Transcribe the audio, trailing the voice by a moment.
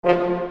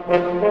Welcome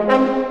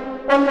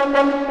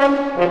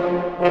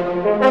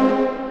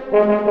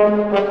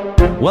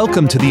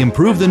to the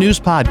Improve the News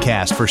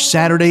podcast for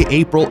Saturday,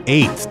 April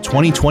 8th,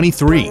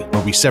 2023,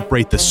 where we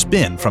separate the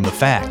spin from the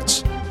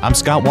facts. I'm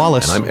Scott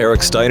Wallace. And I'm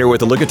Eric Steiner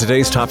with a look at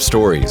today's top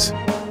stories.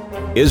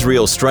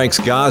 Israel strikes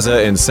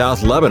Gaza and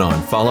South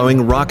Lebanon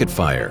following rocket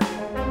fire.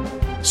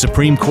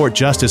 Supreme Court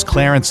Justice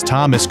Clarence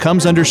Thomas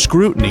comes under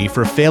scrutiny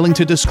for failing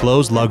to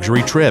disclose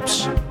luxury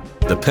trips.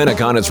 The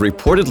Pentagon is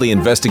reportedly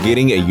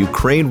investigating a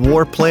Ukraine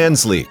war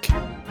plans leak.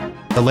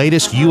 The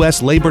latest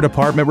U.S. Labor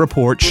Department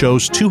report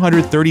shows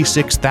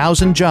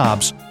 236,000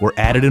 jobs were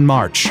added in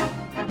March.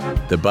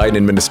 The Biden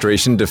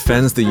administration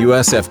defends the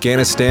U.S.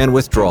 Afghanistan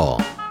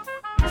withdrawal.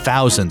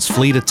 Thousands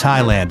flee to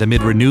Thailand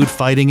amid renewed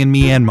fighting in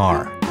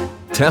Myanmar.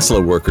 Tesla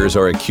workers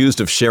are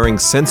accused of sharing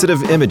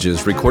sensitive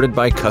images recorded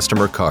by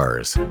customer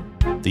cars.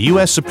 The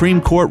U.S. Supreme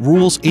Court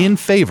rules in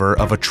favor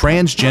of a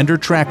transgender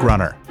track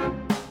runner.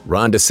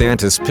 Ron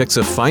DeSantis picks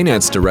a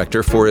finance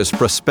director for his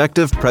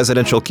prospective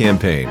presidential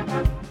campaign.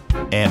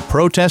 And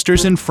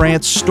protesters in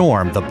France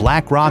storm the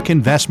BlackRock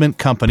investment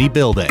company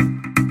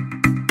building.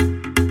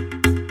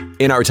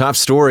 In our top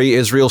story,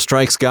 Israel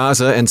strikes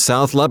Gaza and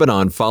South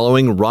Lebanon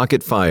following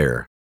rocket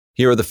fire.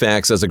 Here are the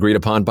facts as agreed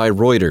upon by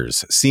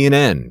Reuters,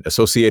 CNN,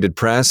 Associated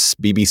Press,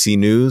 BBC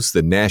News,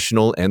 The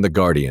National, and The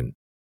Guardian.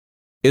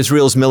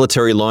 Israel's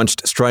military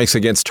launched strikes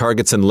against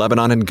targets in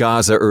Lebanon and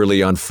Gaza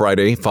early on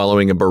Friday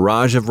following a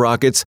barrage of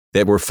rockets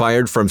that were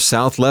fired from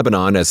South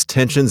Lebanon as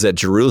tensions at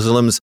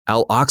Jerusalem's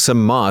Al-Aqsa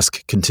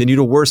Mosque continue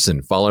to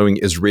worsen following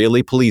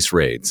Israeli police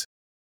raids.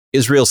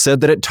 Israel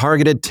said that it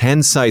targeted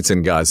 10 sites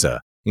in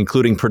Gaza,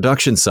 including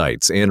production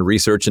sites and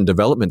research and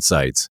development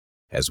sites,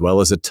 as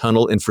well as a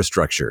tunnel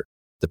infrastructure.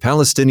 The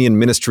Palestinian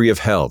Ministry of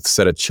Health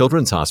said a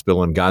children's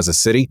hospital in Gaza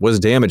City was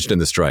damaged in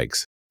the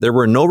strikes. There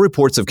were no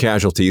reports of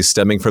casualties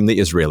stemming from the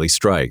Israeli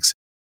strikes,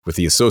 with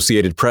the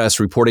Associated Press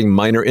reporting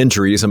minor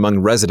injuries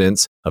among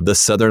residents of the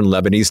southern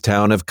Lebanese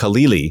town of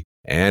Khalili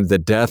and the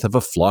death of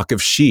a flock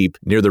of sheep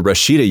near the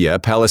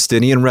Rashidiyah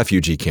Palestinian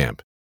refugee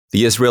camp.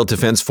 The Israel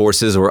Defense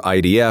Forces, or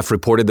IDF,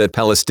 reported that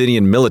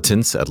Palestinian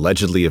militants,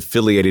 allegedly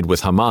affiliated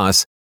with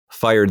Hamas,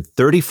 fired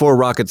 34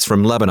 rockets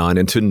from Lebanon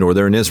into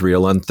northern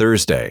Israel on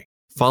Thursday.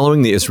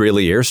 Following the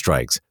Israeli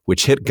airstrikes,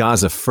 which hit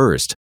Gaza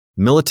first,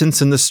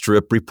 militants in the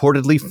Strip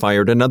reportedly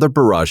fired another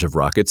barrage of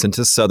rockets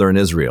into southern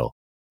Israel.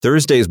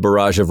 Thursday's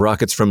barrage of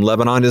rockets from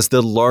Lebanon is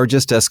the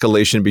largest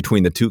escalation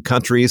between the two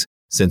countries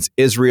since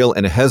Israel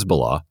and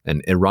Hezbollah,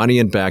 an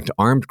Iranian-backed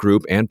armed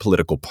group and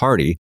political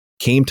party,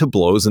 came to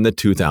blows in the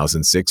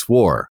 2006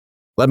 war.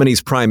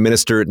 Lebanese Prime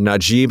Minister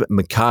Najib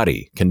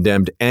Mikati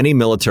condemned any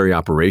military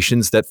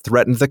operations that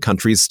threatened the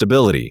country's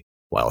stability,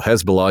 while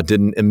Hezbollah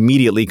didn't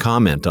immediately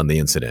comment on the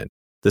incident.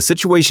 The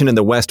situation in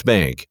the West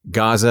Bank,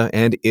 Gaza,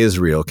 and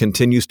Israel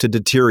continues to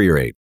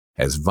deteriorate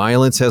as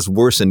violence has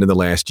worsened in the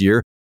last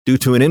year due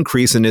to an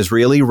increase in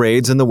Israeli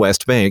raids in the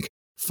West Bank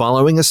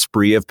following a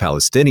spree of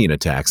Palestinian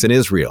attacks in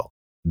Israel.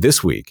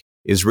 This week,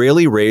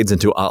 Israeli raids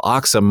into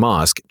Al-Aqsa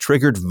Mosque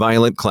triggered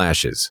violent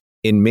clashes.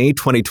 In May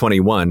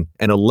 2021,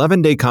 an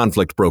 11-day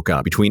conflict broke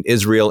out between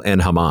Israel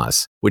and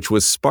Hamas, which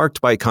was sparked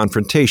by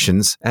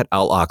confrontations at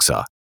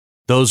Al-Aqsa.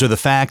 Those are the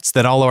facts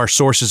that all our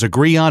sources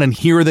agree on, and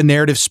here are the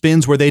narrative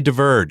spins where they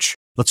diverge.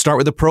 Let's start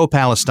with the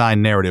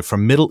pro-Palestine narrative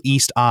from Middle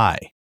East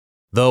Eye.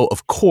 Though,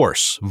 of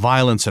course,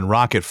 violence and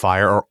rocket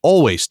fire are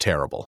always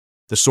terrible,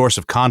 the source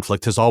of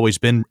conflict has always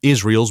been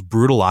Israel's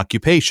brutal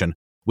occupation,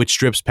 which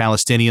strips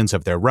Palestinians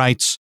of their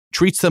rights,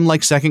 treats them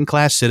like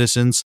second-class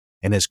citizens,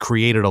 and has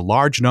created a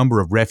large number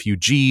of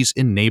refugees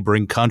in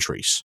neighboring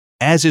countries.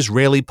 As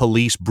Israeli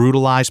police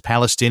brutalize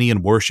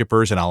Palestinian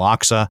worshippers in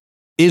Al-Aqsa,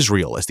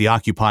 Israel, as the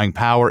occupying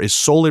power, is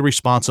solely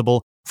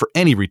responsible for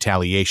any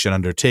retaliation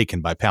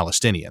undertaken by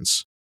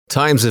Palestinians.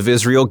 Times of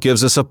Israel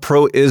gives us a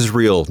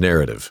pro-Israel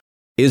narrative.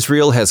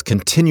 Israel has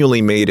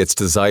continually made its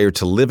desire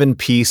to live in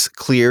peace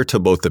clear to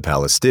both the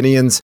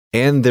Palestinians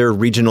and their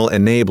regional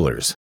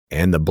enablers,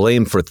 and the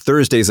blame for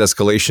Thursday's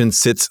escalation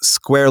sits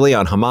squarely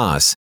on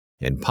Hamas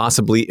and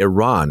possibly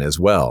Iran as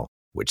well,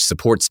 which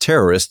supports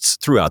terrorists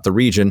throughout the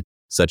region,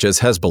 such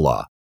as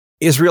Hezbollah.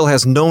 Israel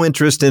has no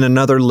interest in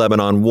another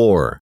Lebanon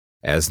war,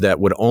 as that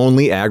would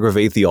only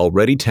aggravate the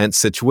already tense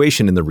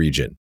situation in the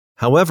region.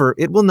 However,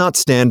 it will not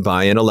stand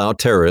by and allow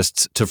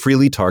terrorists to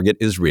freely target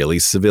Israeli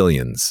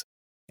civilians.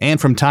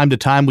 And from time to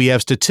time, we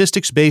have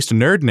statistics-based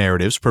nerd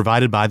narratives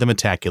provided by the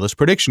Metaculus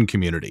prediction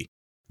community.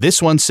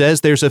 This one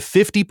says there's a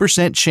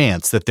 50%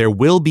 chance that there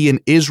will be an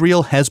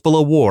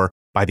Israel-Hezbollah war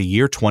by the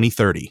year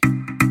 2030.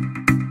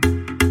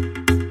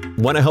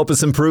 Want to help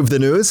us improve the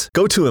news?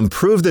 Go to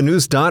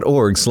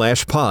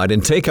improvethenews.org/pod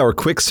and take our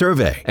quick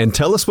survey and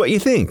tell us what you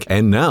think.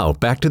 And now,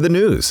 back to the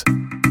news.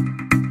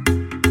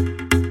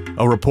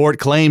 A report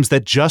claims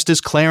that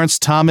Justice Clarence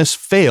Thomas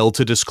failed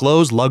to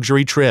disclose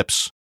luxury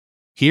trips.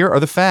 Here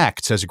are the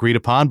facts as agreed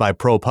upon by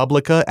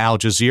ProPublica, Al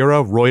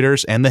Jazeera,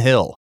 Reuters, and The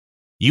Hill.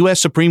 U.S.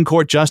 Supreme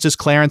Court Justice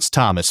Clarence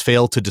Thomas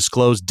failed to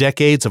disclose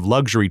decades of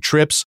luxury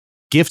trips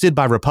gifted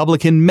by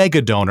Republican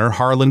mega donor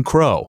Harlan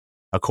Crow.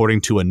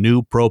 according to a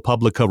new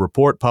ProPublica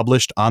report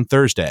published on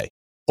Thursday.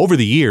 Over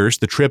the years,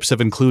 the trips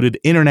have included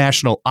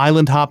international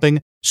island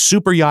hopping,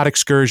 super yacht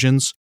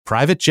excursions,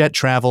 private jet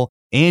travel,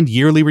 and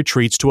yearly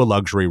retreats to a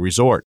luxury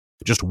resort.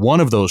 Just one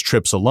of those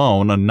trips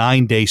alone, a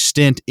 9-day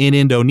stint in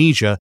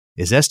Indonesia,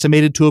 is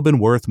estimated to have been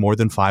worth more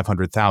than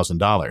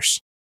 $500,000.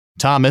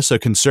 Thomas, a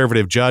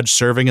conservative judge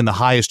serving in the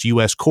highest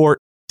U.S. court,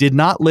 did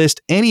not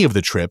list any of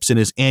the trips in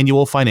his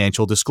annual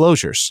financial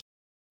disclosures.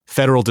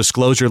 Federal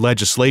disclosure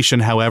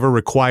legislation, however,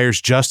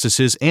 requires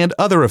justices and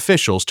other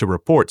officials to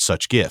report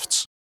such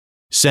gifts.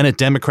 Senate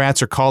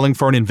Democrats are calling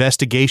for an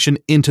investigation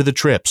into the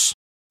trips.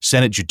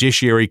 Senate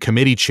Judiciary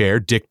Committee Chair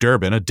Dick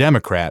Durbin, a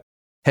Democrat,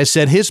 has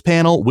said his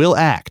panel will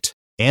act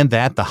and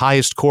that the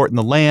highest court in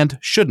the land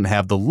shouldn't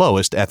have the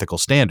lowest ethical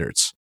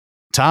standards.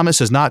 Thomas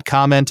has not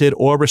commented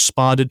or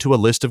responded to a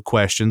list of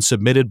questions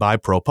submitted by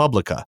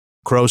ProPublica.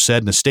 Crow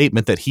said in a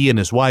statement that he and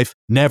his wife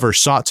never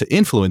sought to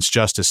influence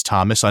Justice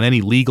Thomas on any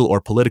legal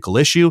or political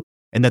issue,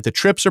 and that the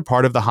trips are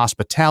part of the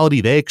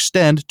hospitality they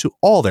extend to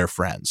all their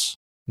friends.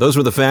 Those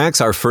were the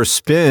facts. Our first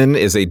spin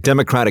is a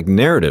Democratic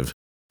narrative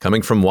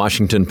coming from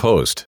Washington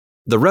Post.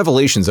 The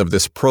revelations of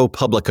this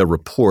ProPublica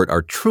report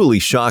are truly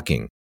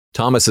shocking.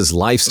 Thomas's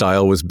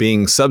lifestyle was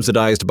being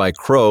subsidized by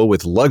Crow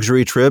with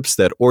luxury trips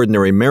that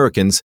ordinary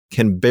Americans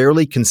can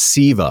barely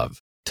conceive of.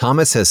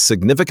 Thomas has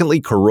significantly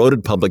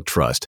corroded public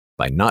trust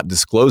by not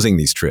disclosing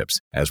these trips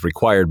as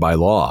required by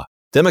law.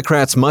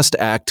 Democrats must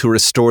act to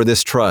restore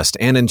this trust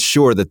and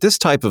ensure that this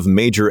type of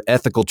major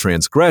ethical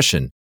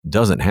transgression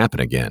doesn't happen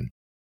again.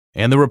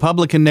 And the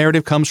Republican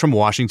narrative comes from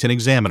Washington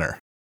Examiner.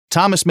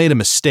 Thomas made a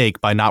mistake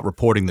by not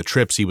reporting the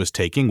trips he was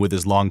taking with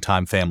his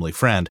longtime family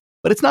friend,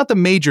 but it's not the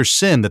major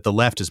sin that the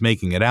left is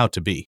making it out to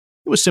be.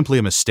 It was simply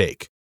a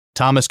mistake.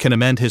 Thomas can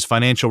amend his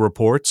financial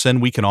reports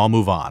and we can all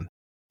move on.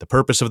 The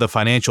purpose of the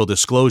financial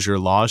disclosure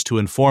law is to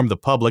inform the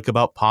public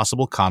about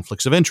possible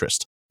conflicts of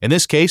interest. In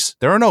this case,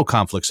 there are no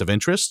conflicts of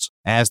interest,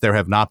 as there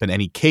have not been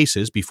any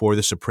cases before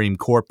the Supreme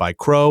Court by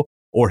Crow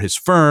or his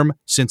firm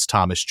since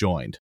Thomas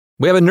joined.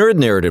 We have a nerd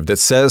narrative that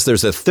says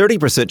there's a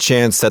 30%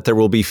 chance that there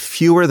will be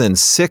fewer than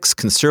 6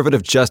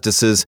 conservative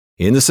justices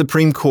in the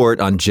Supreme Court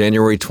on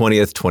January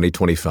 20th,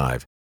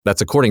 2025.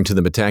 That's according to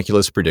the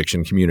Metaculus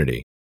prediction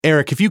community.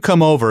 Eric, if you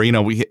come over,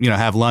 we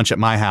have lunch at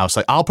my house,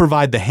 I'll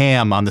provide the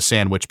ham on the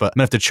sandwich, but I'm going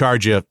to have to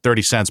charge you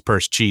 30 cents per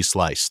cheese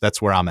slice.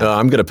 That's where I'm at.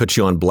 I'm going to put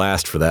you on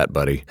blast for that,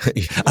 buddy.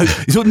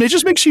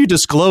 Just make sure you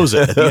disclose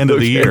it at the end of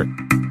the year.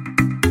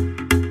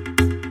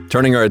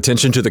 Turning our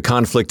attention to the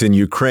conflict in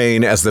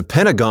Ukraine as the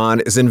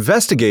Pentagon is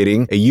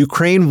investigating a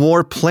Ukraine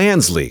war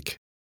plans leak.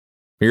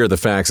 Here are the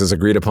facts as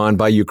agreed upon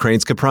by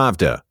Ukrainska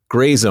Pravda,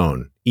 Gray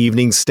Zone,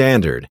 Evening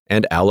Standard,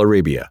 and Al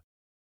Arabiya.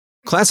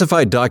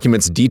 Classified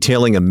documents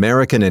detailing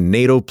American and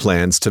NATO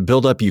plans to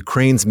build up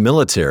Ukraine's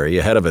military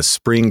ahead of a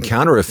spring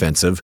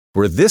counteroffensive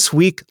were this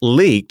week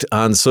leaked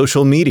on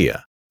social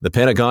media. The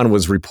Pentagon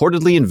was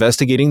reportedly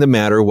investigating the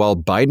matter while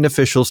Biden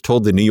officials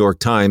told the New York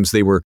Times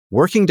they were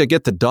working to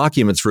get the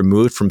documents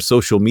removed from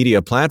social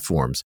media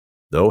platforms,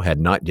 though had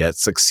not yet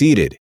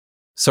succeeded.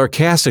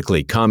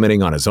 Sarcastically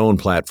commenting on his own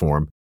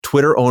platform,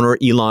 Twitter owner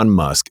Elon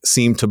Musk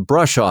seemed to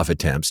brush off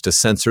attempts to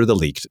censor the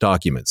leaked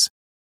documents.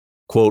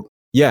 Quote,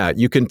 "Yeah,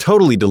 you can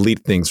totally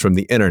delete things from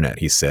the internet,"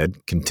 he said,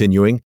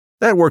 continuing,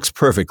 "That works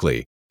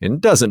perfectly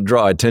and doesn't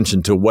draw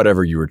attention to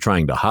whatever you were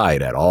trying to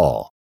hide at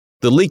all."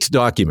 The leaked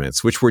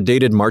documents, which were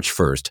dated March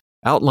 1st,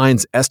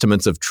 outlines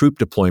estimates of troop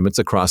deployments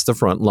across the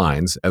front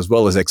lines, as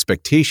well as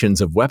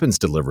expectations of weapons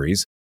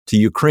deliveries to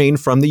Ukraine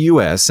from the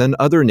U.S. and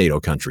other NATO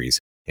countries,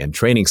 and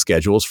training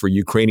schedules for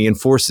Ukrainian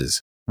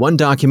forces. One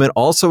document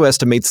also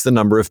estimates the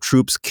number of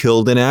troops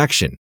killed in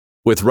action,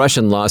 with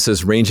Russian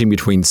losses ranging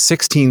between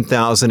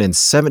 16,000 and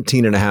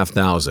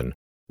 17,500,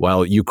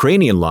 while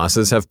Ukrainian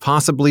losses have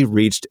possibly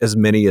reached as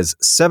many as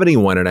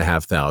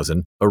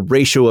 71,500, a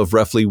ratio of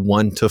roughly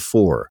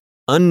 1-4.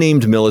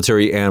 Unnamed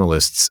military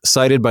analysts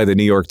cited by the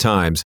New York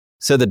Times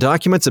said the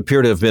documents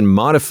appear to have been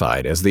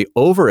modified as they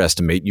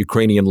overestimate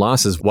Ukrainian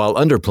losses while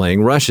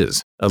underplaying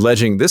Russia's,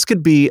 alleging this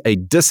could be a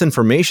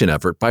disinformation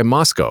effort by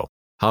Moscow.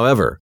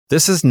 However,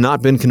 this has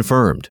not been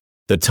confirmed.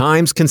 The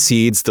Times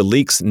concedes the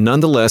leaks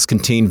nonetheless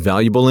contain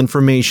valuable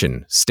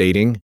information,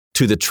 stating,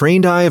 "To the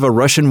trained eye of a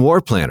Russian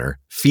war planner,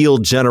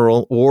 field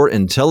general, or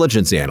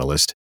intelligence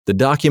analyst, the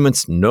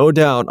documents no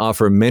doubt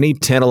offer many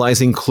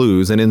tantalizing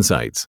clues and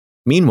insights."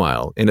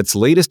 Meanwhile, in its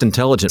latest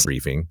intelligence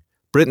briefing,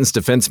 Britain's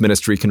defense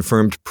ministry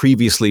confirmed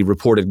previously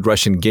reported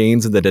Russian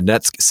gains in the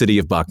Donetsk city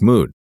of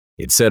Bakhmut.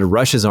 It said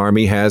Russia's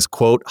army has,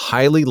 quote,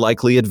 "highly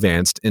likely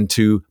advanced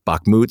into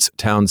Bakhmut's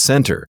town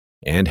center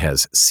and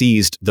has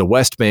seized the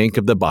west bank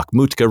of the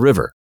Bakhmutka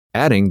River,"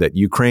 adding that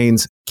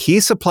Ukraine's key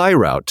supply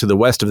route to the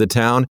west of the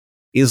town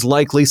is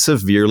likely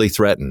severely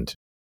threatened.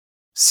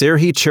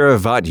 Serhiy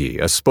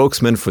Cherevati, a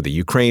spokesman for the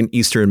Ukraine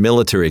Eastern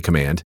Military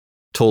Command,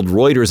 told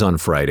Reuters on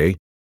Friday,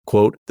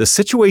 quote, "The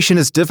situation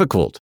is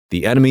difficult.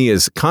 The enemy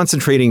is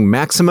concentrating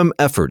maximum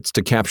efforts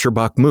to capture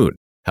Bakhmut.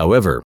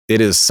 However, it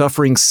is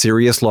suffering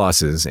serious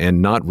losses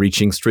and not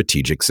reaching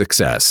strategic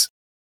success."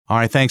 All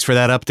right, thanks for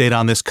that update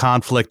on this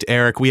conflict,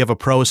 Eric. We have a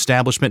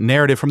pro-establishment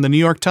narrative from the New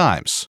York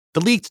Times.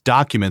 The leaked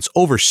documents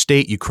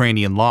overstate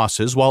Ukrainian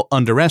losses while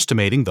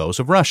underestimating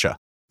those of Russia.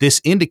 This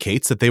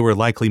indicates that they were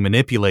likely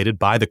manipulated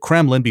by the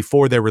Kremlin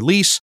before their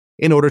release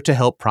in order to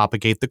help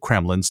propagate the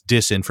Kremlin's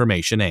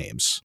disinformation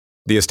aims.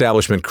 The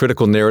establishment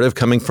critical narrative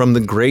coming from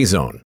the gray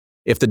zone.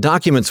 If the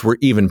documents were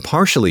even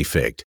partially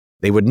faked,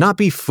 they would not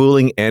be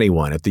fooling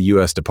anyone at the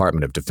U.S.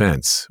 Department of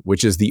Defense,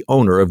 which is the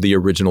owner of the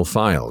original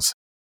files.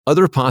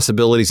 Other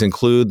possibilities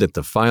include that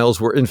the files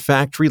were in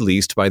fact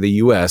released by the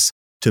U.S.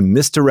 to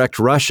misdirect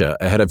Russia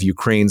ahead of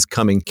Ukraine's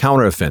coming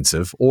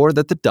counteroffensive, or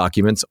that the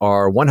documents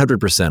are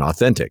 100%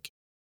 authentic.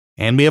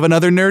 And we have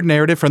another nerd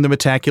narrative from the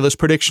Metaculus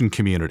prediction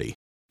community.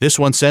 This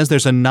one says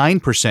there's a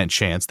 9%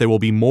 chance there will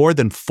be more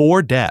than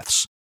 4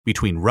 deaths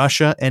between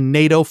Russia and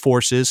NATO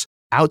forces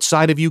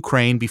outside of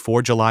Ukraine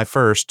before July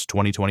 1st,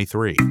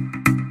 2023.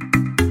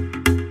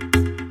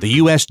 The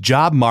U.S.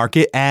 job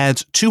market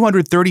adds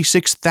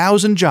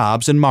 236,000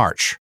 jobs in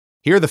March.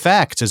 Here are the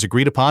facts as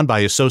agreed upon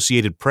by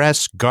Associated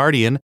Press,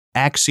 Guardian,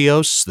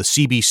 Axios, the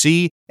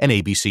CBC, and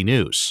ABC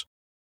News.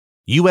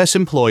 U.S.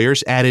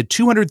 employers added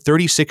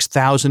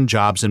 236,000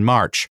 jobs in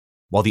March,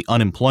 while the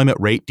unemployment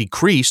rate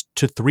decreased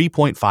to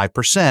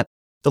 3.5%,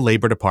 the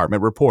Labor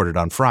Department reported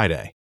on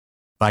Friday.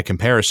 By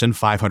comparison,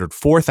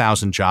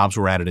 504,000 jobs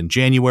were added in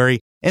January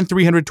and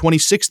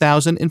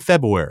 326,000 in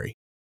February.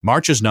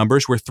 March's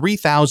numbers were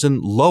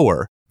 3,000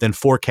 lower than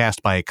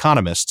forecast by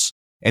economists,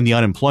 and the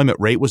unemployment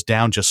rate was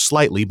down just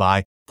slightly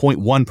by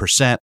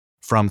 0.1%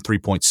 from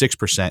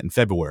 3.6% in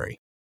February.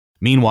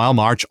 Meanwhile,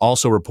 March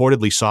also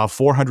reportedly saw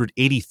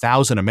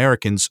 480,000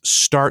 Americans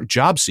start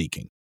job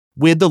seeking,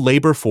 with the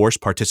labor force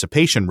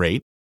participation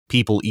rate,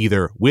 people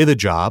either with a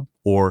job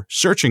or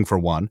searching for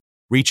one,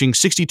 reaching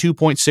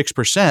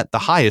 62.6%, the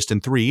highest in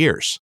 3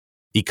 years.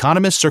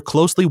 Economists are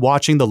closely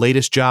watching the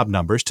latest job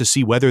numbers to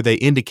see whether they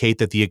indicate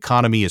that the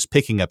economy is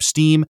picking up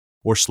steam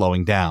or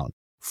slowing down.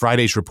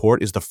 Friday's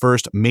report is the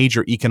first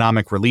major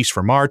economic release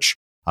for March,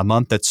 a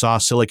month that saw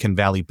Silicon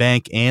Valley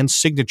Bank and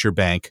Signature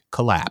Bank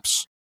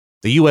collapse.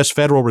 The U.S.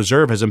 Federal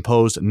Reserve has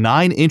imposed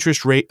 9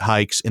 interest rate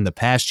hikes in the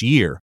past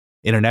year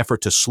in an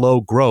effort to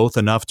slow growth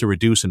enough to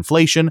reduce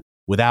inflation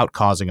without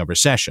causing a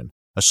recession,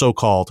 a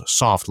so-called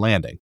soft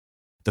landing.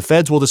 The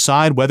Feds will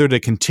decide whether to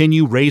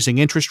continue raising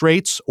interest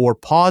rates or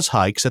pause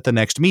hikes at the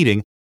next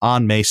meeting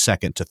on May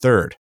 2nd to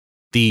 3rd.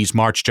 These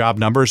March job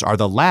numbers are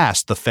the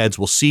last the Feds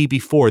will see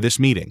before this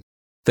meeting.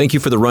 Thank you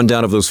for the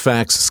rundown of those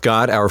facts,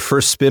 Scott. Our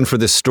first spin for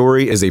this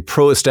story is a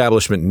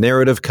pro-establishment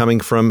narrative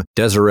coming from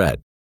Deseret.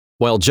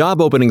 While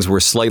job openings were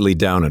slightly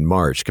down in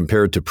March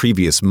compared to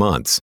previous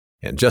months,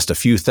 and just a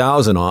few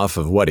thousand off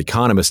of what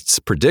economists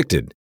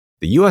predicted,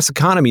 the U.S.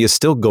 economy is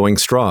still going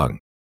strong.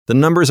 The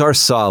numbers are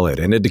solid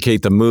and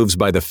indicate the moves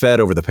by the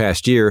Fed over the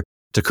past year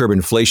to curb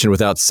inflation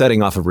without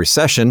setting off a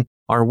recession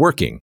are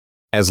working.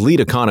 As lead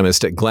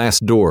economist at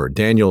Glassdoor,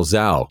 Daniel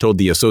Zhao, told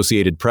the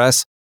Associated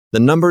Press, the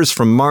numbers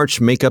from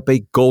March make up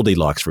a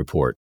Goldilocks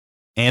report.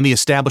 And the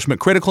establishment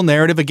critical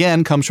narrative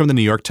again comes from the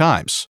New York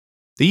Times.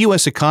 The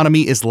U.S.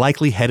 economy is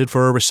likely headed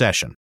for a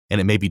recession,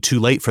 and it may be too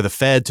late for the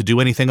Fed to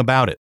do anything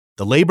about it.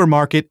 The labor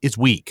market is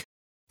weak.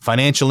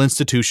 Financial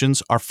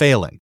institutions are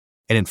failing,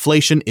 and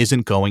inflation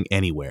isn't going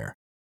anywhere.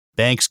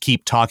 Banks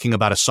keep talking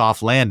about a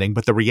soft landing,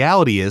 but the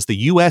reality is the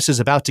U.S. is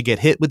about to get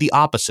hit with the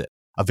opposite,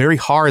 a very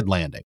hard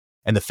landing,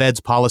 and the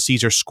Fed's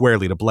policies are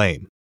squarely to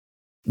blame.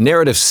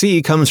 Narrative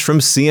C comes from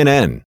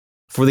CNN.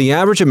 For the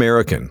average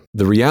American,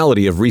 the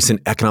reality of recent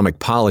economic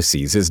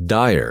policies is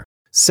dire.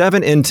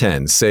 7 in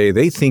 10 say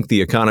they think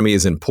the economy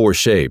is in poor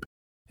shape,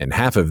 and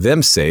half of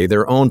them say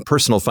their own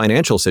personal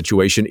financial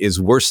situation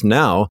is worse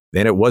now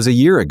than it was a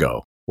year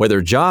ago.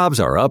 Whether jobs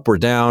are up or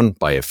down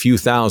by a few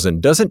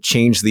thousand doesn't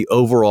change the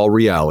overall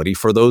reality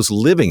for those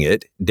living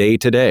it day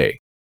to day.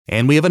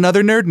 And we have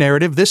another nerd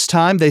narrative. This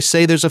time, they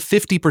say there's a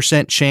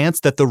 50% chance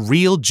that the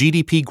real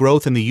GDP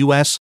growth in the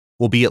U.S.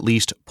 will be at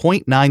least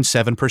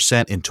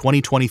 0.97% in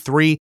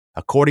 2023,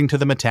 according to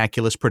the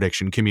Metaculus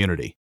prediction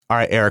community. All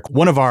right, Eric,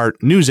 one of our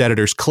news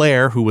editors,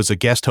 Claire, who was a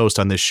guest host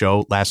on this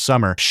show last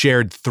summer,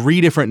 shared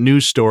 3 different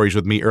news stories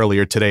with me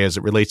earlier today as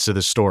it relates to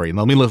this story. And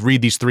let me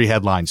read these 3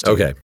 headlines to you.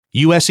 Okay.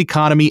 U.S.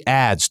 economy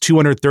adds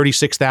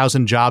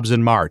 236,000 jobs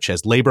in March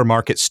as labor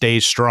market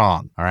stays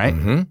strong. All right.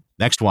 Mm-hmm.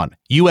 Next one.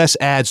 U.S.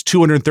 adds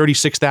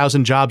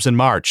 236,000 jobs in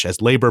March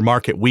as labor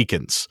market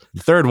weakens.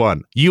 Third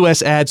one.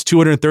 U.S. adds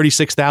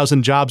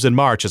 236,000 jobs in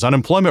March as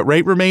unemployment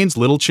rate remains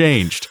little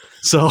changed.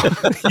 So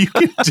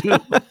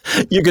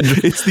you could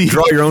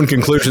draw your own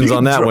conclusions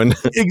on that one.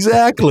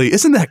 Exactly.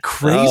 Isn't that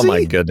crazy? Oh,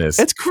 my goodness.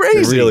 It's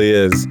crazy. It really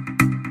is.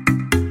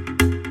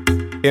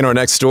 In our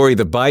next story,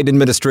 the Biden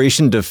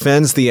administration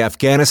defends the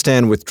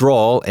Afghanistan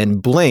withdrawal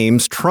and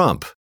blames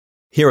Trump.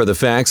 Here are the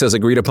facts as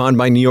agreed upon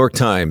by New York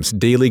Times,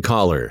 Daily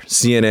Caller,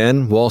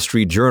 CNN, Wall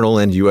Street Journal,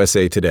 and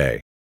USA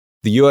Today.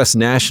 The U.S.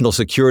 National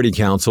Security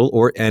Council,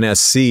 or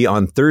NSC,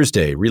 on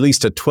Thursday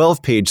released a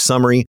 12-page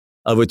summary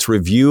of its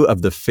review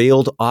of the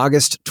failed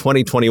August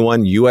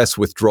 2021 U.S.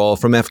 withdrawal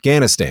from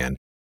Afghanistan,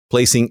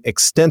 placing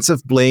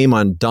extensive blame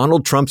on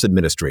Donald Trump's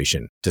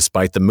administration,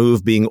 despite the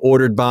move being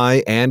ordered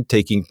by and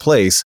taking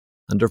place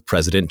under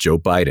President Joe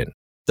Biden.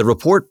 The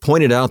report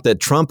pointed out that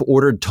Trump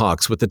ordered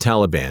talks with the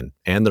Taliban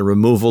and the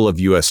removal of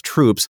U.S.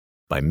 troops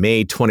by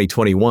May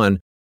 2021,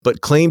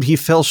 but claimed he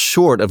fell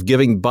short of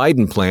giving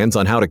Biden plans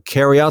on how to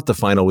carry out the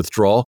final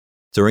withdrawal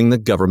during the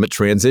government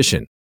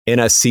transition.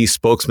 NSC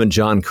spokesman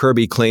John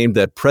Kirby claimed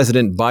that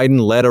President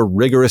Biden led a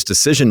rigorous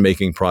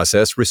decision-making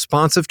process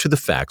responsive to the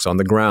facts on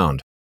the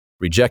ground,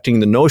 rejecting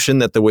the notion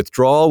that the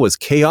withdrawal was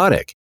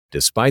chaotic,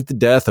 despite the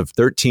death of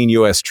 13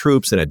 U.S.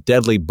 troops in a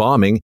deadly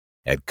bombing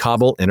at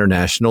Kabul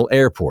International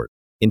Airport.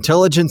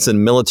 Intelligence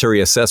and military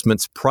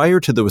assessments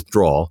prior to the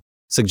withdrawal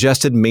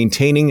suggested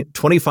maintaining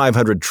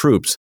 2,500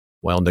 troops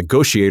while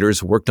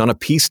negotiators worked on a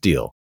peace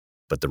deal.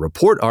 But the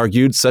report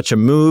argued such a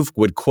move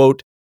would,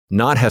 quote,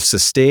 not have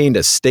sustained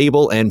a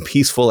stable and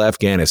peaceful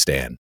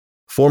Afghanistan.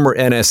 Former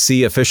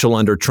NSC official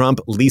under Trump,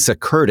 Lisa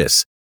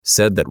Curtis,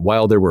 said that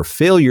while there were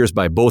failures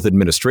by both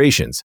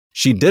administrations,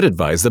 she did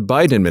advise the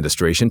Biden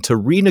administration to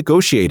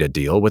renegotiate a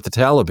deal with the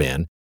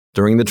Taliban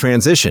during the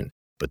transition,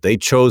 but they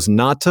chose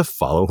not to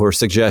follow her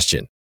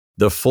suggestion.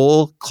 The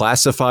full,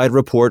 classified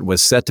report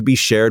was set to be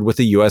shared with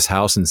the U.S.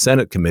 House and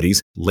Senate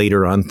committees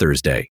later on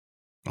Thursday.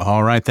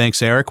 All right,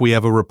 thanks, Eric. We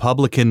have a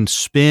Republican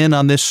spin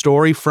on this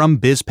story from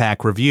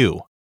BizPac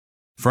Review.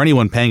 For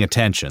anyone paying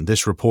attention,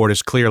 this report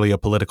is clearly a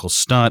political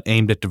stunt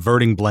aimed at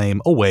diverting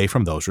blame away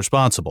from those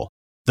responsible.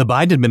 The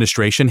Biden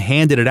administration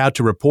handed it out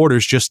to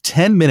reporters just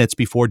 10 minutes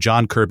before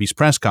John Kirby's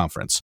press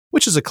conference,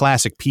 which is a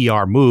classic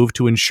PR move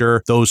to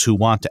ensure those who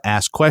want to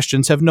ask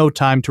questions have no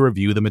time to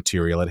review the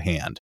material at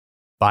hand.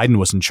 Biden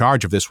was in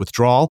charge of this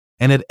withdrawal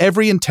and had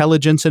every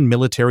intelligence and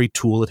military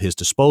tool at his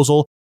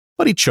disposal,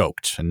 but he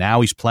choked, and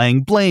now he's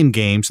playing blame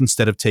games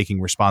instead of taking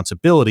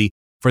responsibility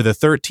for the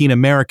 13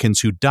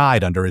 Americans who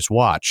died under his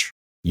watch.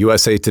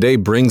 USA Today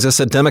brings us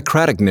a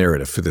Democratic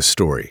narrative for this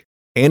story.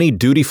 Any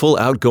dutiful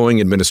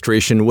outgoing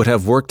administration would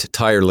have worked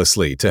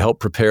tirelessly to help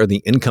prepare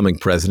the incoming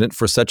president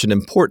for such an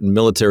important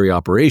military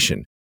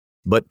operation.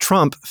 But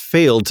Trump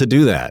failed to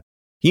do that.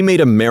 He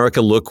made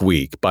America look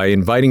weak by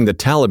inviting the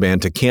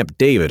Taliban to Camp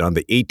David on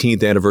the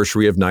 18th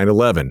anniversary of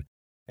 9/11,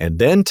 and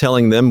then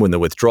telling them when the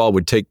withdrawal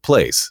would take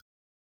place.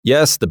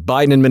 Yes, the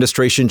Biden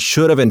administration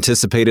should have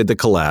anticipated the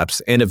collapse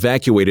and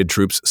evacuated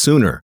troops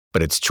sooner,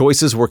 but its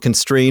choices were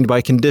constrained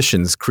by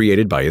conditions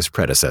created by his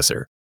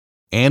predecessor.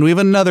 And we have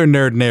another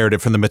nerd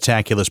narrative from the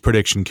Metaculous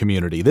prediction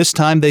community. This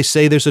time they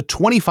say there's a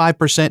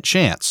 25%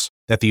 chance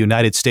that the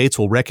United States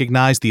will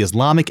recognize the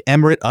Islamic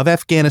Emirate of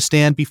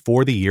Afghanistan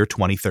before the year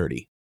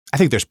 2030. I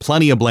think there's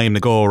plenty of blame to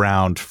go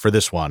around for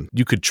this one.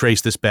 You could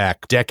trace this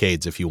back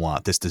decades if you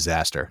want, this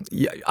disaster.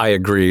 Yeah, I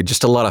agree.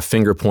 Just a lot of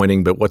finger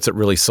pointing, but what's it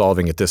really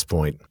solving at this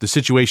point? The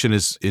situation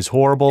is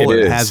horrible.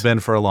 It has been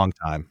for a long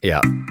time.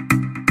 Yeah.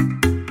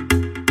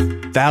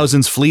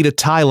 Thousands flee to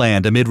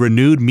Thailand amid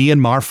renewed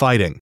Myanmar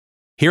fighting.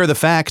 Here are the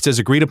facts as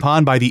agreed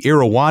upon by the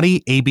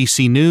Irrawaddy,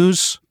 ABC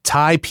News,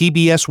 Thai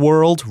PBS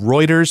World,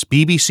 Reuters,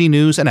 BBC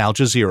News, and Al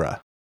Jazeera.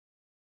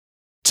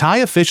 Thai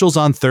officials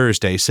on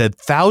Thursday said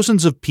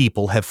thousands of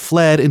people have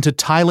fled into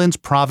Thailand's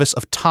province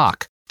of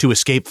Tak to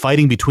escape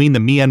fighting between the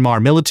Myanmar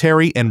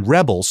military and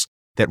rebels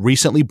that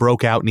recently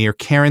broke out near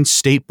Karen's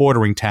state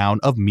bordering town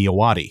of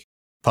Myawaddy.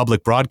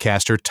 Public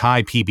broadcaster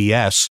Thai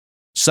PBS,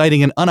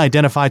 citing an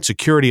unidentified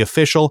security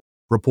official,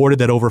 reported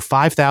that over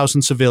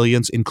 5,000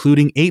 civilians,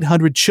 including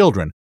 800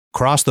 children,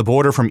 crossed the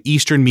border from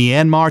eastern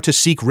Myanmar to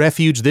seek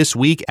refuge this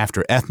week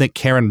after ethnic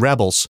Karen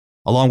rebels,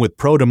 along with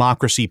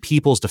pro-democracy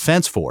People's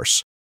Defense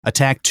Force,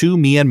 attacked 2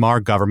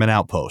 Myanmar government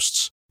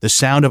outposts. The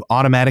sound of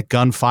automatic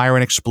gunfire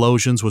and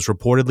explosions was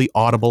reportedly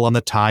audible on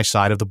the Thai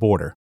side of the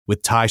border,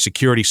 with Thai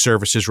security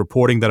services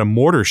reporting that a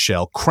mortar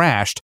shell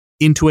crashed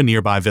into a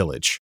nearby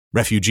village.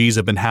 Refugees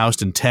have been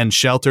housed in 10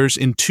 shelters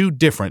in 2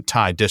 different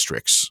Thai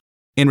districts.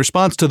 In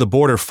response to the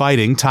border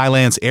fighting,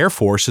 Thailand's Air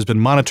Force has been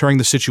monitoring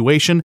the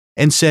situation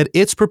and said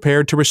it's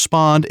prepared to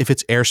respond if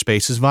its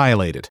airspace is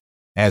violated,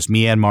 as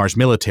Myanmar's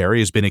military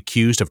has been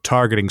accused of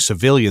targeting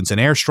civilians in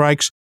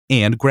airstrikes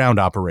and ground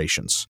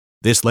operations.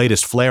 This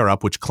latest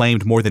flare-up, which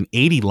claimed more than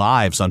 80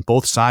 lives on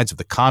both sides of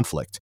the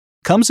conflict,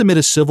 comes amid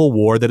a civil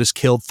war that has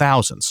killed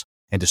thousands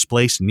and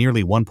displaced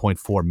nearly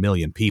 1.4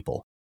 million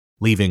people,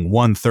 leaving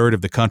 1/3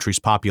 of the country's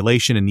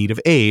population in need of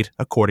aid,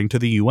 according to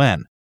the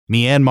UN.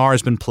 Myanmar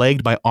has been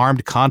plagued by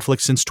armed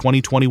conflict since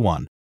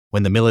 2021,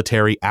 when the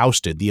military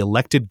ousted the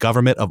elected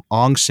government of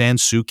Aung San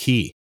Suu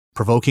Kyi,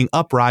 provoking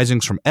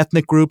uprisings from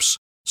ethnic groups,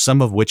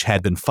 some of which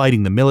had been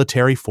fighting the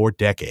military for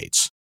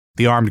decades.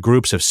 The armed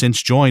groups have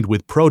since joined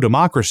with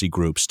pro-democracy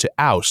groups to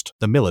oust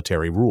the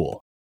military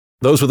rule.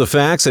 Those were the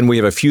facts, and we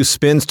have a few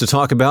spins to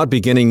talk about,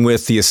 beginning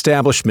with the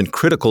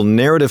establishment-critical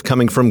narrative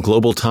coming from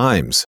Global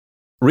Times.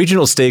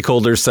 Regional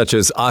stakeholders such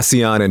as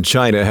ASEAN and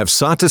China have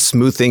sought to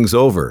smooth things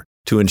over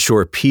to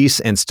ensure peace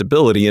and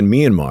stability in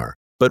Myanmar,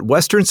 but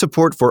Western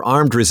support for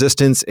armed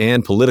resistance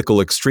and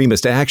political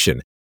extremist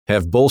action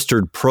have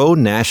bolstered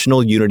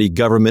pro-National Unity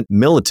Government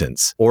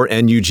militants, or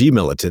NUG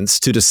militants,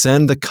 to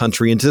descend the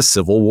country into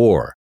civil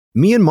war.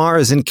 Myanmar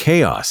is in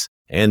chaos,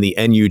 and the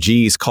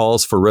NUG's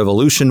calls for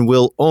revolution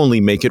will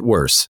only make it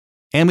worse.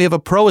 And we have a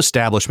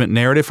pro-establishment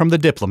narrative from The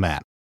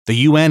Diplomat. The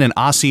UN and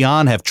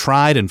ASEAN have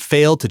tried and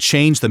failed to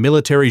change the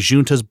military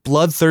junta's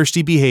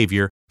bloodthirsty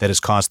behavior that has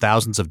caused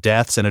thousands of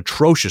deaths and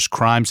atrocious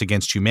crimes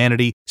against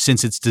humanity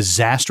since its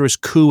disastrous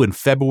coup in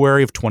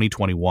February of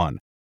 2021.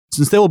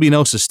 Since there will be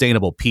no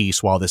sustainable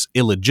peace while this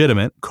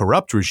illegitimate,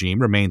 corrupt regime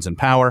remains in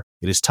power,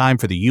 it is time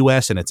for the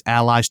U.S. and its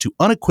allies to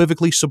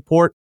unequivocally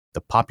support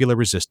the popular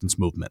resistance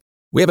movement.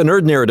 We have a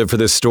nerd narrative for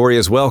this story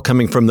as well,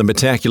 coming from the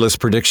Metaculous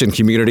prediction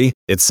community.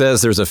 It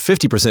says there's a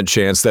 50%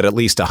 chance that at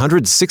least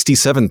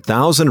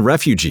 167,000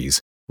 refugees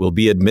will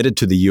be admitted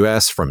to the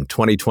U.S. from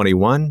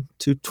 2021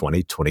 to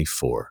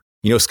 2024.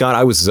 You know, Scott,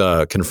 I was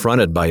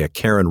confronted by a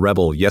Karen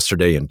rebel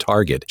yesterday in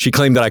Target. She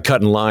claimed that I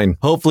cut in line.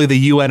 Hopefully the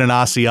UN and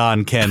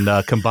ASEAN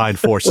can combine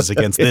forces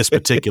against this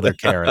particular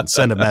Karen.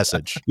 Send a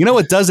message. You know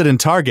what does it in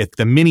Target?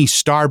 The mini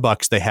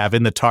Starbucks they have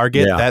in the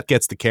Target, that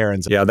gets the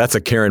Karens. Yeah, that's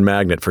a Karen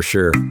magnet for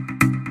sure.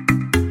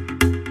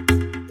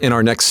 In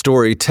our next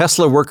story,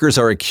 Tesla workers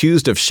are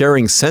accused of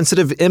sharing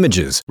sensitive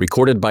images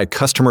recorded by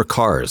customer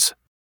cars.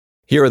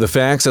 Here are the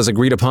facts as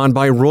agreed upon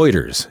by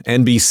Reuters,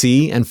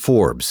 NBC, and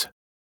Forbes.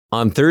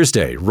 On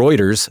Thursday,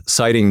 Reuters,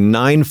 citing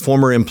 9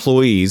 former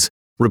employees,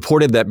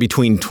 reported that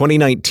between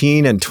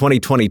 2019 and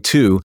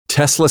 2022,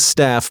 Tesla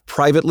staff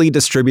privately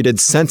distributed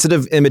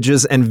sensitive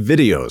images and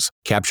videos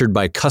captured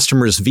by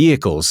customers'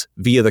 vehicles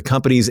via the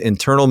company's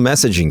internal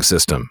messaging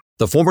system.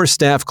 The former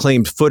staff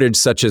claimed footage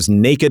such as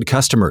naked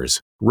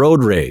customers,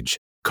 road rage,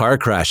 car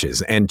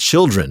crashes, and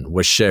children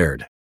was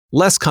shared.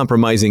 Less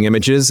compromising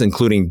images,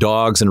 including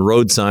dogs and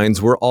road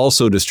signs, were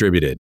also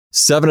distributed.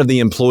 7 of the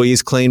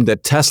employees claimed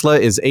that Tesla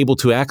is able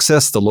to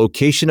access the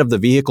location of the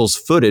vehicle's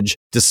footage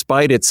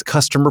despite its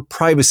customer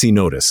privacy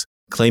notice,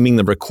 claiming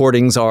the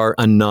recordings are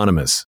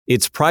anonymous.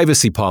 Its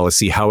privacy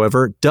policy,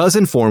 however, does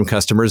inform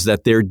customers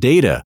that their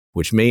data,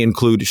 which may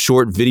include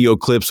short video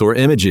clips or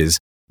images,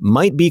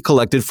 might be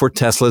collected for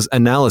Tesla's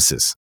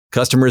analysis.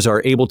 Customers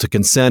are able to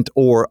consent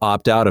or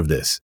opt out of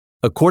this.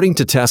 According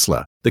to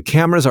Tesla, the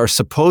cameras are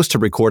supposed to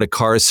record a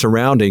car's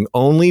surrounding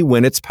only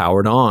when it's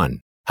powered on.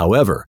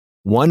 However,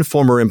 one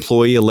former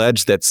employee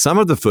alleged that some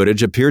of the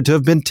footage appeared to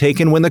have been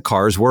taken when the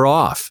cars were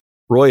off.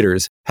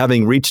 Reuters,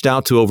 having reached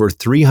out to over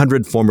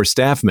 300 former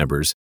staff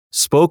members,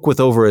 spoke with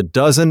over a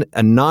dozen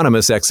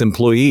anonymous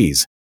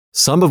ex-employees,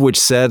 some of which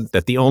said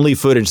that the only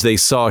footage they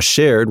saw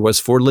shared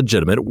was for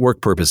legitimate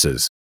work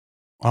purposes.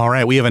 All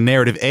right, we have a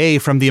narrative A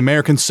from the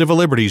American Civil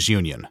Liberties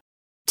Union.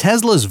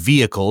 Tesla's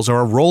vehicles are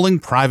a rolling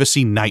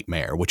privacy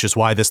nightmare, which is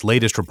why this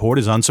latest report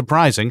is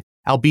unsurprising,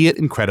 albeit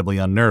incredibly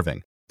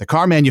unnerving. The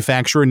car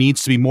manufacturer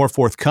needs to be more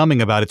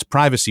forthcoming about its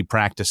privacy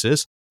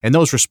practices, and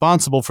those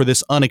responsible for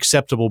this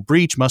unacceptable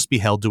breach must be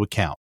held to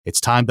account. It's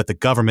time that the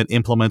government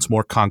implements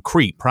more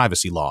concrete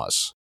privacy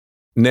laws.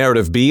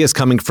 Narrative B is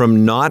coming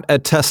from Not a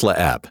Tesla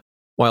App.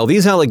 While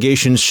these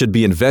allegations should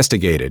be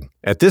investigated,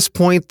 at this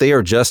point they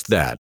are just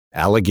that,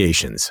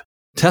 allegations.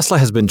 Tesla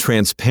has been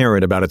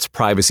transparent about its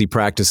privacy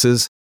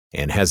practices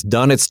and has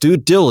done its due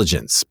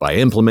diligence by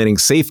implementing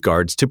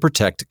safeguards to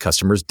protect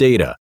customers'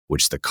 data,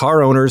 which the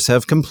car owners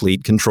have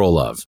complete control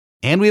of.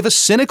 And we have a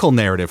cynical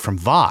narrative from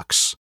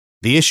Vox.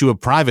 The issue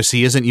of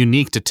privacy isn't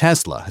unique to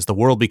Tesla. As the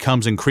world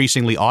becomes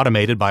increasingly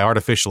automated by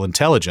artificial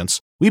intelligence,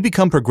 we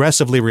become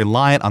progressively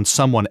reliant on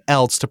someone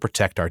else to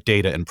protect our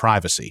data and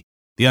privacy.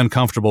 The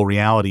uncomfortable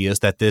reality is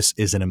that this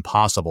is an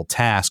impossible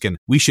task, and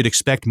we should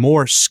expect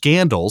more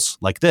scandals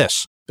like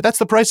this. But that's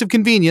the price of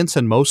convenience,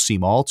 and most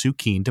seem all too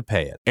keen to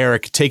pay it.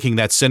 Eric, taking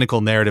that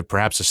cynical narrative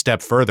perhaps a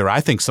step further, I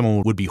think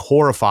someone would be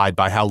horrified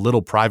by how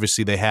little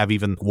privacy they have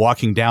even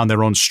walking down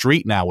their own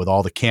street now with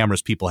all the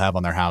cameras people have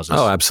on their houses.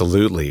 Oh,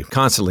 absolutely.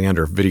 Constantly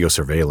under video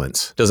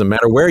surveillance. Doesn't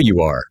matter where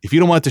you are. If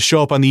you don't want it to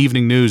show up on the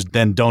evening news,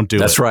 then don't do it.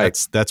 That's right.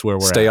 That's where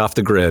we're Stay off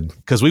the grid.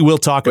 Because we will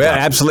talk about it.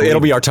 Yeah, absolutely. It'll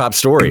be our top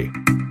story.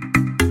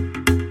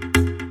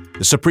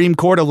 The Supreme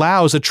Court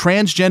allows a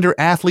transgender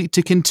athlete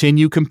to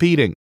continue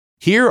competing.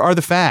 Here are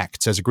the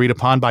facts, as agreed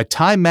upon by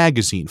Time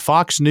Magazine,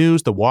 Fox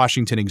News, The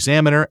Washington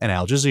Examiner, and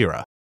Al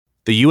Jazeera.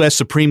 The U.S.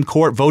 Supreme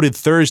Court voted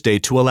Thursday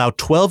to allow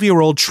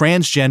 12-year-old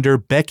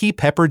transgender Becky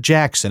Pepper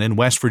Jackson in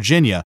West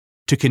Virginia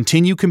to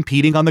continue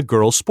competing on the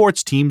girls'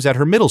 sports teams at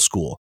her middle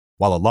school,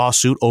 while a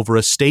lawsuit over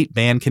a state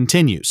ban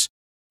continues.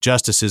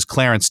 Justices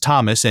Clarence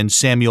Thomas and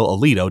Samuel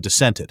Alito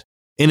dissented.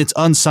 In its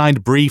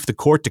unsigned brief, the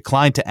court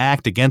declined to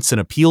act against an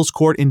appeals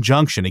court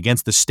injunction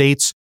against the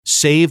state's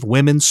Save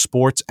Women's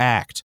Sports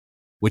Act,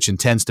 which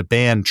intends to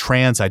ban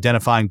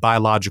trans-identifying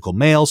biological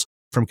males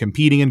from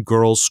competing in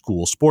girls'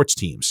 school sports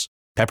teams.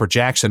 Pepper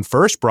Jackson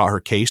first brought her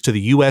case to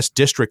the U.S.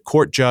 District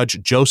Court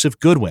Judge Joseph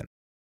Goodwin,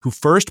 who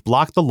first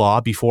blocked the law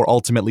before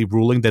ultimately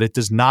ruling that it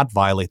does not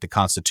violate the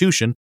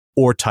Constitution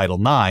or Title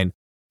IX,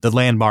 the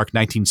landmark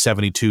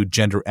 1972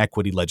 gender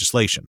equity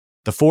legislation.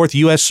 The Fourth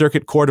U.S.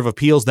 Circuit Court of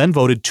Appeals then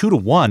voted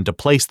 2-1 to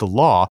place the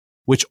law,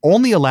 which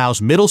only allows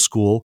middle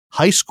school,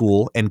 high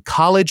school, and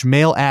college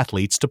male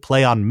athletes to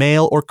play on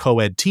male or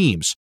co-ed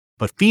teams,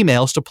 but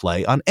females to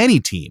play on any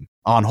team,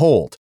 on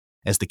hold,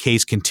 as the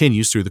case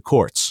continues through the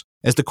courts.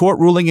 As the court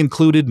ruling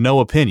included no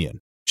opinion,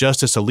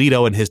 Justice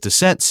Alito in his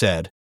dissent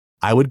said,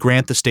 "I would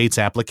grant the state's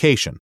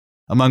application.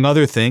 Among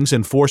other things,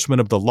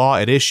 enforcement of the law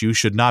at issue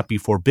should not be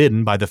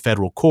forbidden by the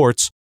federal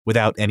courts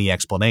without any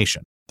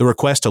explanation." The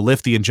request to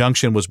lift the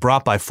injunction was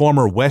brought by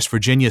former West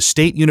Virginia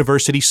State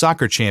University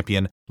soccer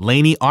champion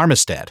Lainey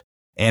Armistead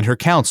and her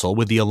counsel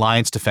with the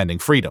Alliance Defending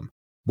Freedom.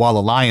 While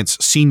Alliance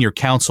senior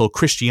counsel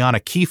Christiana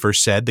Kiefer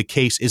said the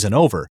case isn't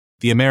over,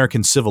 the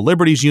American Civil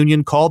Liberties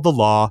Union called the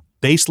law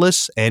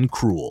baseless and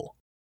cruel.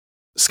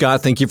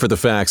 Scott, thank you for the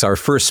facts. Our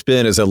first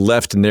spin is a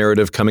left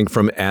narrative coming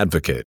from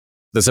Advocate.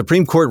 The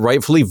Supreme Court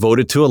rightfully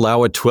voted to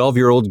allow a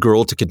 12-year-old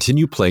girl to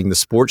continue playing the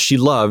sport she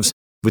loves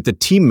with the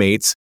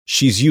teammates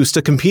she's used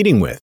to competing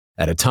with.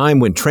 At a time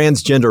when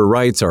transgender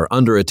rights are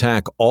under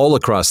attack all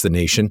across the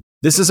nation,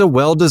 this is a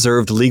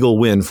well-deserved legal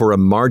win for a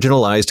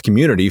marginalized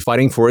community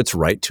fighting for its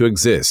right to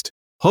exist.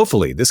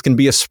 Hopefully, this can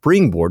be a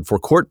springboard for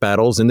court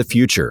battles in the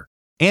future.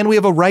 And we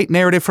have a right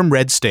narrative from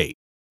Red State.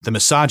 The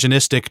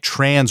misogynistic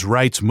trans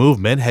rights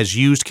movement has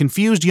used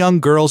confused young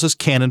girls as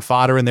cannon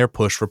fodder in their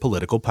push for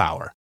political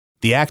power.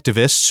 The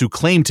activists who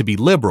claim to be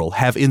liberal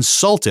have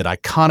insulted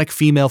iconic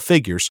female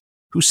figures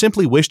who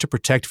simply wish to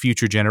protect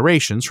future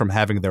generations from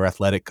having their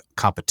athletic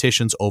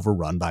competitions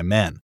overrun by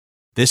men.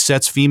 This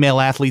sets female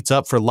athletes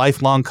up for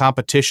lifelong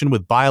competition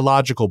with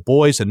biological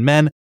boys and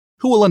men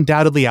who will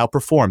undoubtedly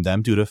outperform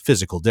them due to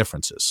physical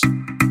differences.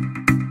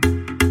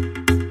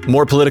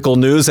 More political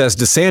news as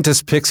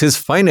DeSantis picks his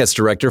finance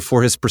director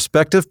for his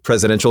prospective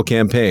presidential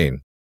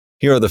campaign.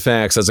 Here are the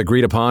facts as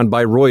agreed upon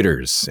by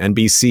Reuters,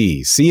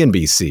 NBC,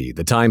 CNBC,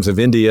 The Times of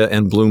India,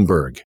 and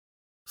Bloomberg.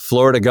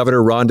 Florida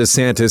Governor Ron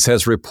DeSantis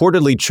has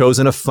reportedly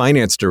chosen a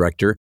finance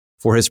director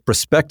for his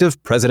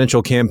prospective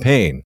presidential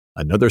campaign,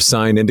 another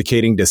sign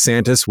indicating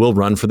DeSantis will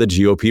run for the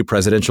GOP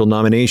presidential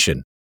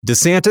nomination.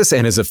 DeSantis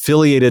and his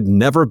affiliated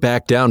Never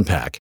Back Down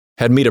PAC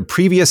had made a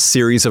previous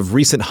series of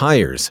recent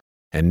hires,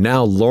 and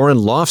now Lauren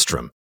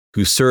Lofstrom,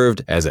 who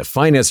served as a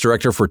finance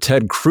director for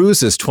Ted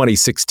Cruz's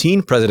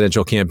 2016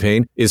 presidential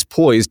campaign, is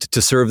poised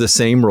to serve the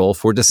same role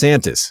for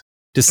DeSantis.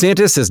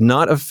 DeSantis has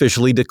not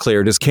officially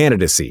declared his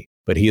candidacy,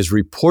 but he is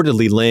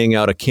reportedly laying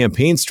out a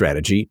campaign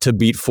strategy to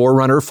beat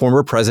forerunner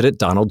former President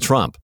Donald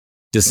Trump.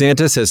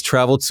 DeSantis has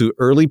traveled to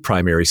early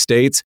primary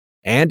states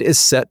and is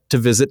set to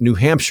visit New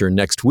Hampshire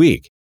next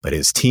week, but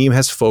his team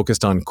has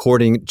focused on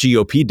courting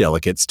GOP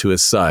delegates to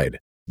his side.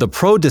 The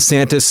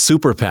pro-DeSantis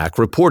Super PAC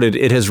reported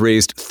it has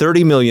raised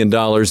 $30 million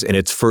in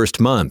its first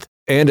month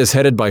and is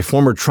headed by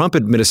former Trump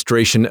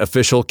administration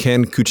official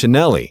Ken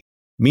Cuccinelli.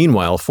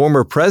 Meanwhile,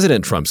 former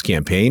President Trump's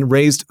campaign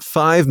raised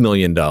 $5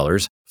 million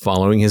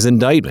following his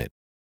indictment.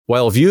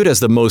 While viewed as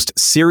the most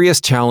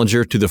serious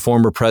challenger to the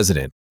former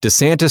president,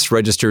 DeSantis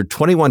registered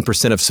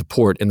 21% of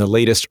support in the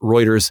latest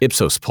Reuters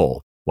Ipsos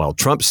poll, while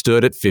Trump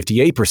stood at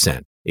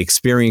 58%,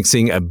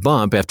 experiencing a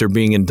bump after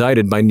being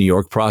indicted by New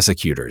York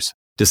prosecutors.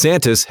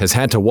 DeSantis has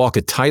had to walk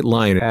a tight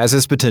line as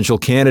his potential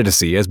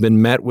candidacy has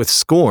been met with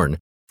scorn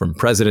from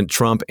President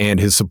Trump and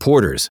his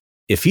supporters.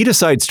 If he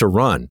decides to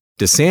run,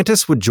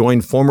 DeSantis would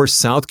join former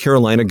South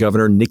Carolina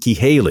Governor Nikki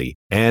Haley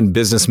and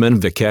businessman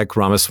Vivek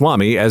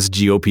Ramaswamy as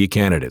GOP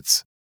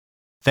candidates.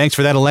 Thanks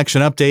for that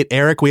election update,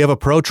 Eric. We have a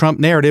pro-Trump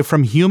narrative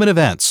from Human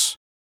Events.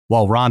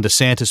 While Ron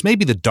DeSantis may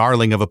be the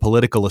darling of a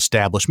political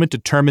establishment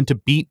determined to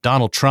beat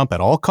Donald Trump at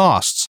all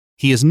costs,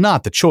 he is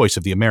not the choice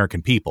of the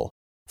American people.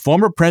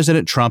 Former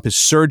President Trump is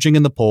surging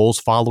in the polls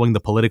following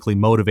the politically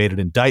motivated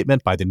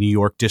indictment by the New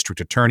York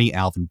District Attorney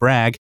Alvin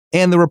Bragg,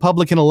 and the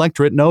Republican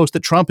electorate knows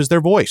that Trump is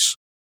their voice.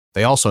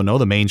 They also know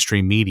the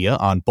mainstream media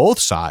on both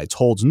sides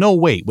holds no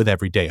weight with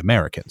everyday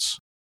Americans.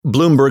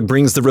 Bloomberg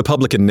brings the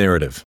Republican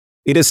narrative.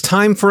 It is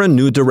time for a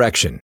new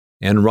direction,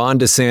 and Ron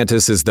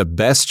DeSantis is the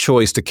best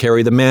choice to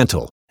carry the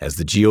mantle as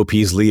the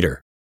GOP's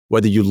leader.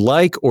 Whether you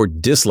like or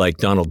dislike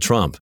Donald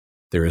Trump,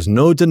 there is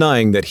no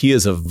denying that he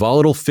is a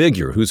volatile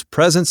figure whose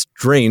presence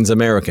drains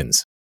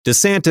Americans.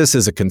 DeSantis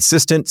is a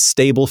consistent,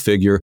 stable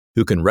figure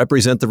who can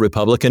represent the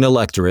Republican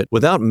electorate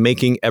without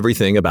making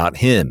everything about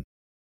him.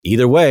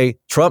 Either way,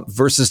 Trump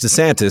versus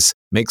DeSantis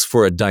makes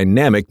for a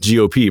dynamic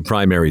GOP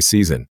primary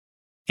season.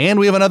 And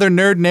we have another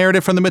nerd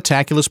narrative from the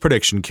Metaculous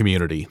prediction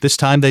community. This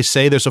time they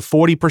say there's a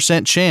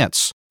 40%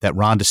 chance that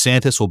Ron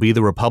DeSantis will be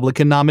the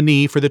Republican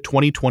nominee for the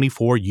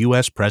 2024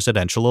 U.S.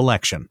 presidential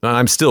election.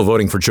 I'm still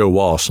voting for Joe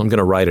Walsh. I'm going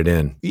to write it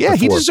in. Yeah,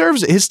 he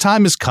deserves it. His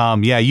time has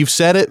come. Yeah, you've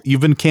said it.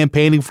 You've been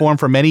campaigning for him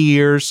for many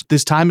years.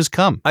 This time has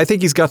come. I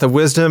think he's got the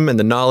wisdom and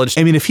the knowledge.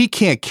 I mean, if he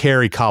can't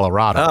carry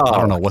Colorado, I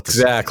don't know what to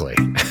say. Exactly.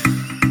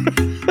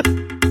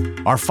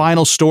 Our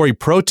final story,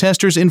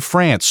 protesters in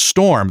France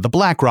storm the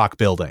BlackRock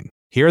building.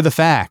 Here are the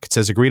facts,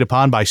 as agreed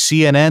upon by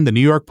CNN, the New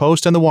York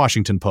Post, and the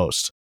Washington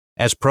Post.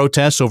 As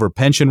protests over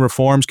pension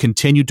reforms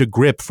continued to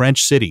grip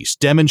French cities,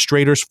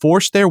 demonstrators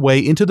forced their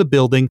way into the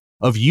building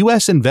of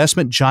U.S.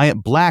 investment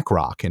giant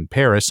BlackRock in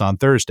Paris on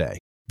Thursday.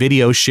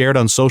 Videos shared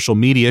on social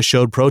media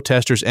showed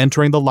protesters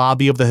entering the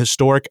lobby of the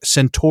historic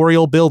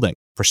Centurial building,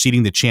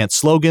 proceeding to chant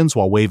slogans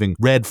while waving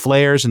red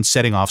flares and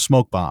setting off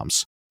smoke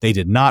bombs. They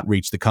did not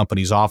reach the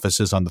company's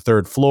offices on the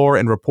third floor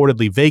and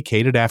reportedly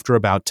vacated after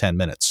about 10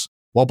 minutes.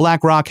 While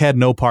BlackRock had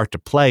no part to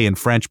play in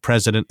French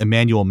President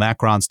Emmanuel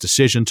Macron's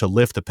decision to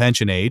lift the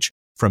pension age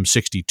from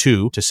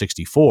 62 to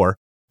 64,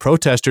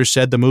 protesters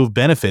said the move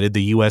benefited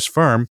the U.S.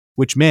 firm,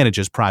 which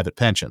manages private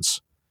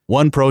pensions.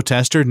 One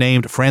protester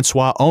named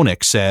Francois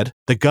Onyx said,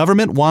 "The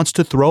government wants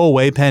to throw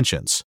away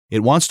pensions.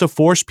 It wants to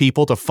force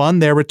people to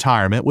fund their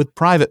retirement with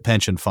private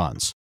pension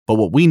funds. But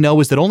what we know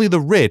is that only the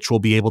rich will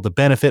be able to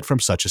benefit from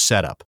such a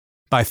setup."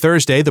 By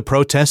Thursday, the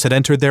protests had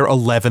entered their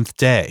 11th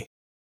day.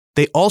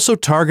 They also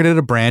targeted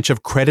a branch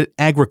of Crédit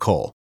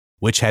Agricole,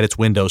 which had its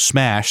windows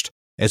smashed,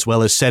 as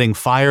well as setting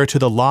fire to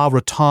the La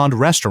Rotonde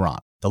restaurant,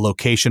 the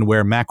location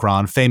where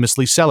Macron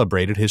famously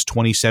celebrated his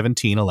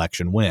 2017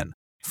 election win.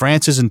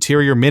 France's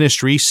Interior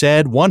Ministry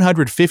said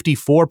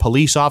 154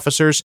 police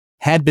officers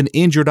had been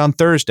injured on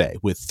Thursday,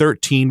 with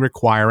 13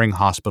 requiring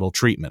hospital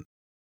treatment.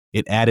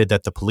 It added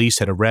that the police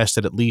had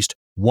arrested at least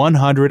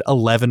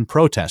 111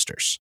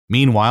 protesters.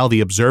 Meanwhile,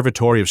 the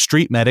Observatory of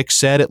Street Medics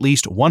said at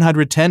least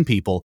 110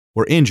 people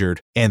were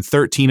injured, and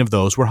 13 of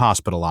those were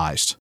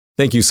hospitalized.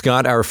 Thank you,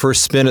 Scott. Our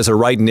first spin is a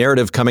right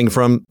narrative coming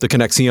from the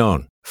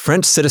Connexion.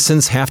 French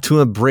citizens have to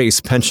embrace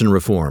pension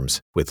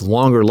reforms. With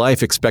longer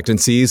life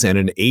expectancies and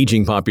an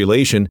aging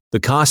population, the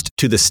cost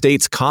to the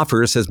state's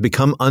coffers has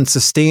become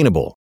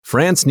unsustainable.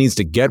 France needs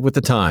to get with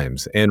the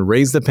times and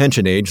raise the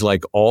pension age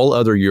like all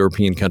other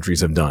European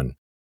countries have done.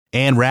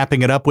 And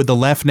wrapping it up with the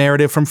left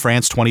narrative from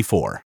France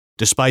 24.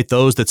 Despite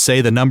those that say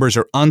the numbers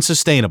are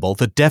unsustainable,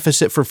 the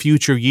deficit for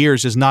future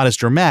years is not as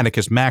dramatic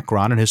as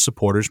Macron and his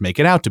supporters make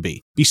it out to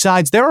be.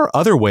 Besides, there are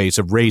other ways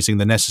of raising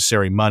the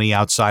necessary money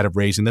outside of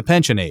raising the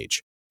pension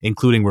age,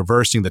 including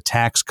reversing the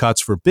tax cuts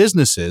for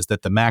businesses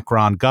that the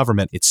Macron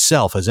government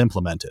itself has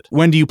implemented.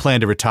 When do you plan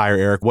to retire,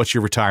 Eric? What's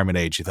your retirement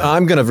age, you think?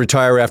 I'm going to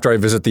retire after I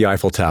visit the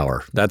Eiffel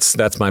Tower.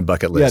 That's my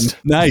bucket list.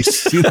 Yeah,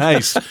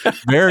 nice.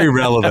 Very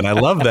relevant. I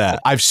love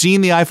that. I've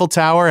seen the Eiffel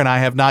Tower, and I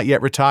have not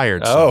yet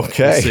retired. So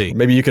okay. We'll see.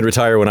 Maybe you can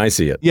retire when I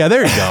see it. Yeah,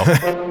 there you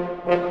go.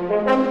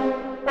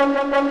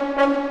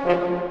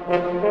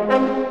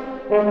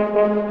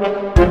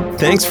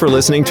 Thanks for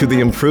listening to the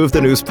Improve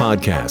the News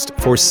podcast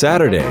for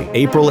Saturday,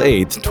 April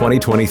 8th,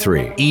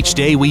 2023. Each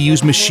day we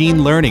use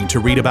machine learning to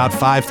read about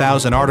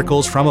 5,000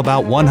 articles from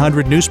about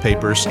 100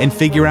 newspapers and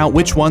figure out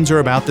which ones are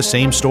about the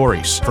same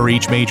stories. For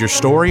each major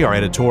story, our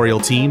editorial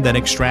team then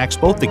extracts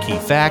both the key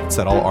facts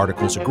that all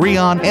articles agree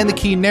on and the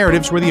key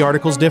narratives where the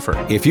articles differ.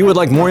 If you would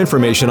like more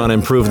information on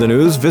Improve the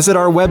News, visit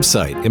our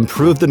website,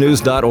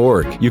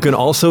 improvethenews.org. You can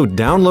also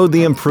download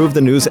the Improve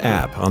the News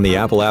app on the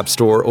Apple App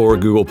Store or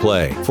Google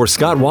Play. For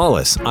Scott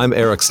Wallace, I'm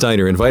Eric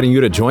Steiner, inviting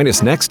you to join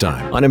us next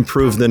time on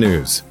Improve the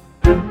News.